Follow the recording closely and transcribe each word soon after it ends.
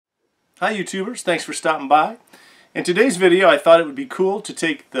Hi YouTubers, thanks for stopping by. In today's video I thought it would be cool to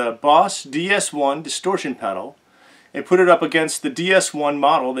take the Boss DS-1 distortion pedal and put it up against the DS-1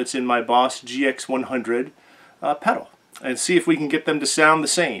 model that's in my Boss GX-100 pedal and see if we can get them to sound the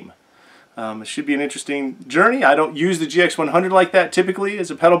same. It should be an interesting journey. I don't use the GX-100 like that typically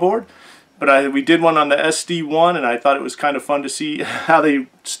as a pedal board, but we did one on the SD-1 and I thought it was kind of fun to see how they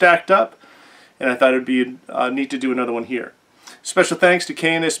stacked up, and I thought it would be neat to do another one here. Special thanks to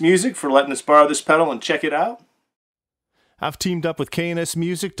K&S Music for letting us borrow this pedal and check it out. I've teamed up with K&S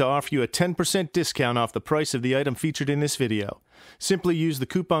Music to offer you a 10% discount off the price of the item featured in this video. Simply use the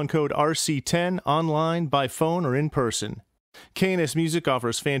coupon code RC10 online, by phone, or in person. K&S Music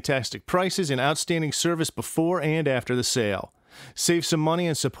offers fantastic prices and outstanding service before and after the sale. Save some money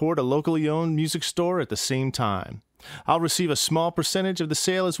and support a locally owned music store at the same time. I'll receive a small percentage of the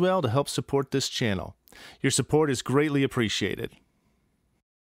sale as well to help support this channel. Your support is greatly appreciated.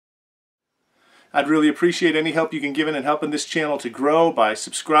 I'd really appreciate any help you can give in helping this channel to grow by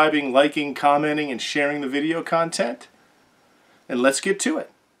subscribing, liking, commenting, and sharing the video content. And let's get to it.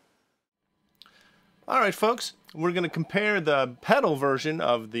 Alright folks, we're going to compare the pedal version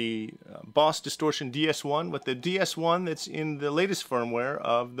of the Boss Distortion DS-1 with the DS-1 that's in the latest firmware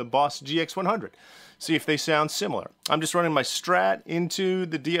of the Boss GX-100. See if they sound similar. I'm just running my Strat into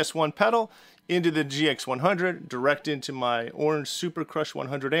the DS-1 pedal, into the GX-100, direct into my orange Super Crush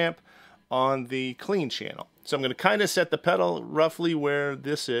 100 amp on the clean channel. So I'm going to kind of set the pedal roughly where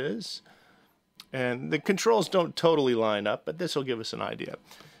this is. And the controls don't totally line up, but this will give us an idea.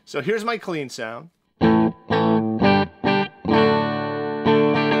 So here's my clean sound.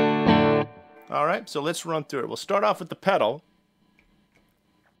 Alright, so let's run through it. We'll start off with the pedal.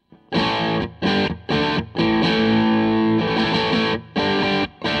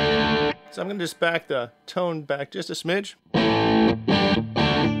 So I'm going to just back the tone back just a smidge.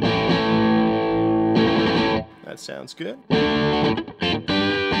 That sounds good.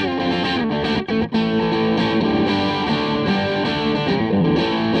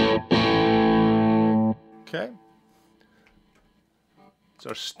 Okay. It's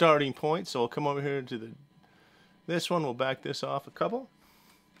our starting point, so we'll come over here to this one. We'll back this off a couple.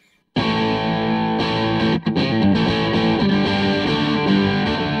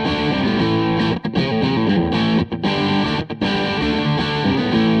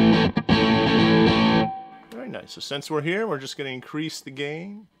 Very nice. So since we're here, we're just going to increase the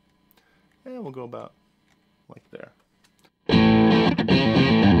gain, and we'll go about like there.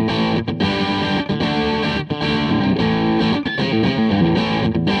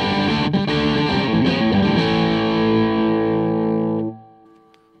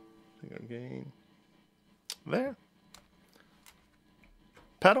 Gain there.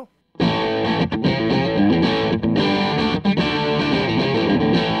 Pedal.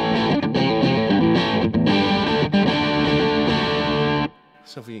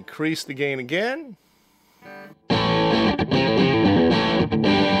 So if we increase the gain again.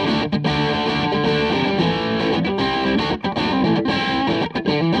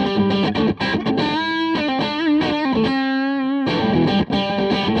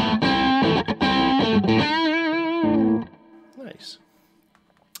 Nice.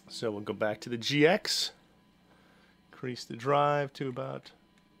 So we'll go back to the GX. Increase the drive to about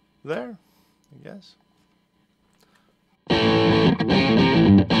there, I guess.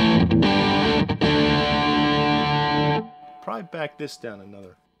 Probably back this down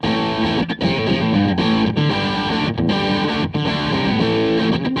another.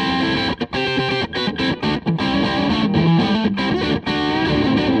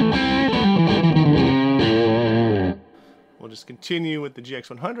 We'll just continue with the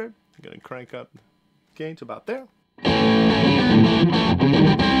GX-100. I'm going to crank up the gain to about there.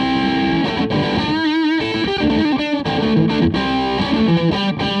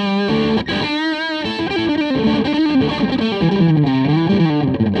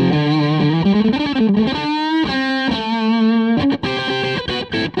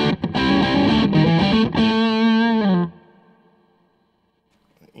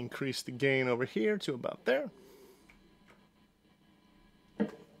 Increase the gain over here to about there.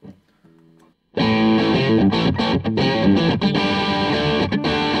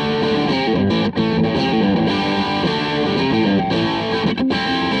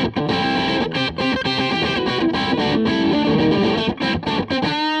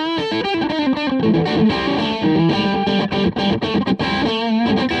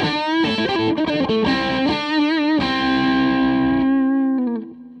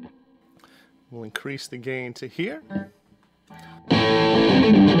 We'll increase the gain to here.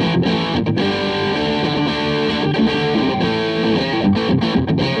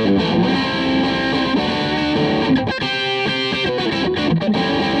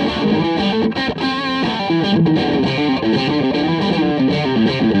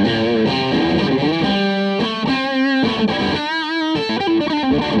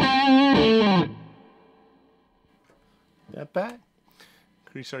 That back.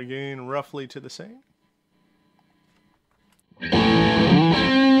 Increase our gain roughly to the same.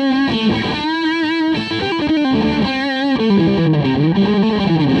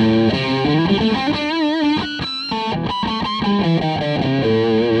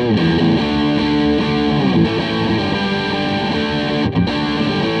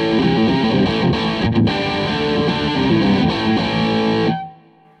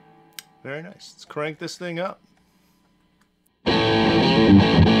 Very nice. Let's crank this thing up.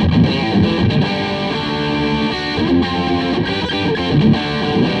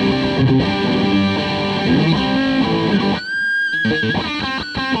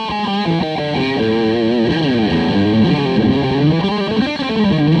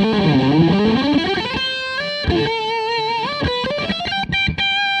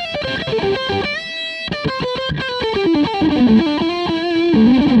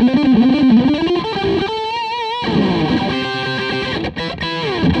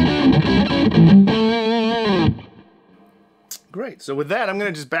 Great. So with that, I'm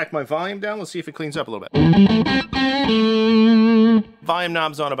going to just back my volume down. Let's see if it cleans up a little bit. Volume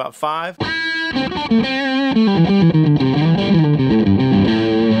knob's on about 5.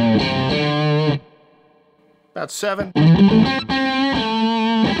 About 7.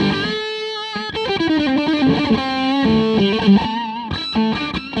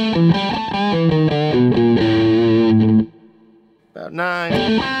 About 9.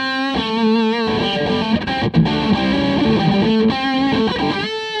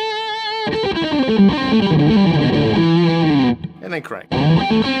 And then crank.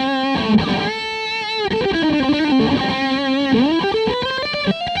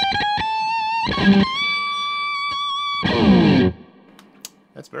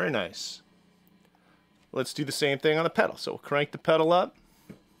 That's very nice. Let's do the same thing on the pedal. So we'll crank the pedal up.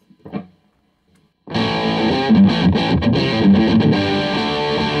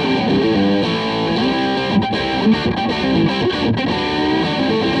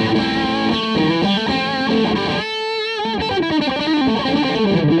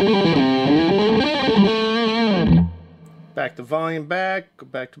 Back the volume back, go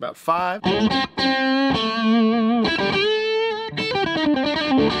back to about 5.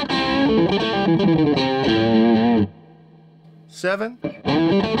 7.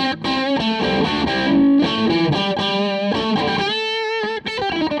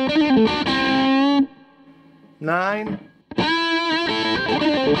 9.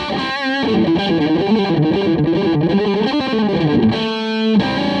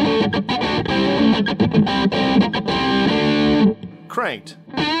 10. Cranked.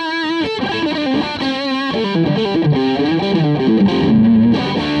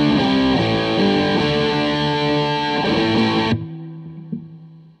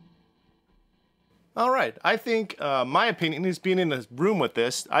 All right, I think my opinion is, being in a room with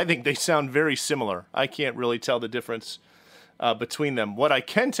this, I think they sound very similar. I can't really tell the difference between them. What I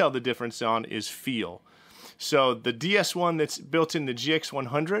can tell the difference on is feel. So the DS-1 that's built in the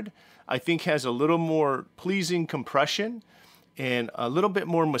GX-100, I think has a little more pleasing compression and a little bit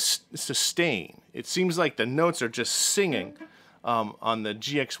more sustain. It seems like the notes are just singing on the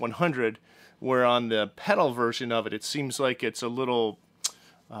GX-100, where on the pedal version of it, it seems like it's a little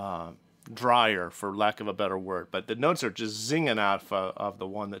drier, for lack of a better word, but the notes are just zinging out of the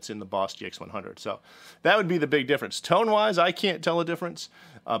one that's in the Boss GX-100. So that would be the big difference. Tone-wise, I can't tell a difference,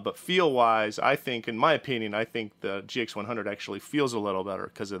 but feel-wise, I think, in my opinion, I think the GX-100 actually feels a little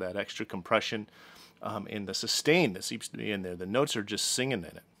better because of that extra compression and the sustain that seems to be in there. The notes are just singing in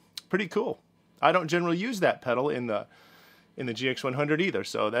it. Pretty cool. I don't generally use that pedal in the GX-100 either,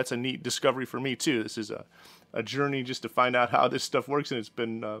 so that's a neat discovery for me too. This is a journey just to find out how this stuff works, and it's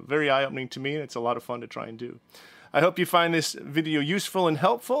been very eye-opening to me, and it's a lot of fun to try and do. I hope you find this video useful and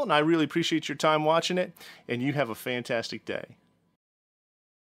helpful, and I really appreciate your time watching it, and you have a fantastic day.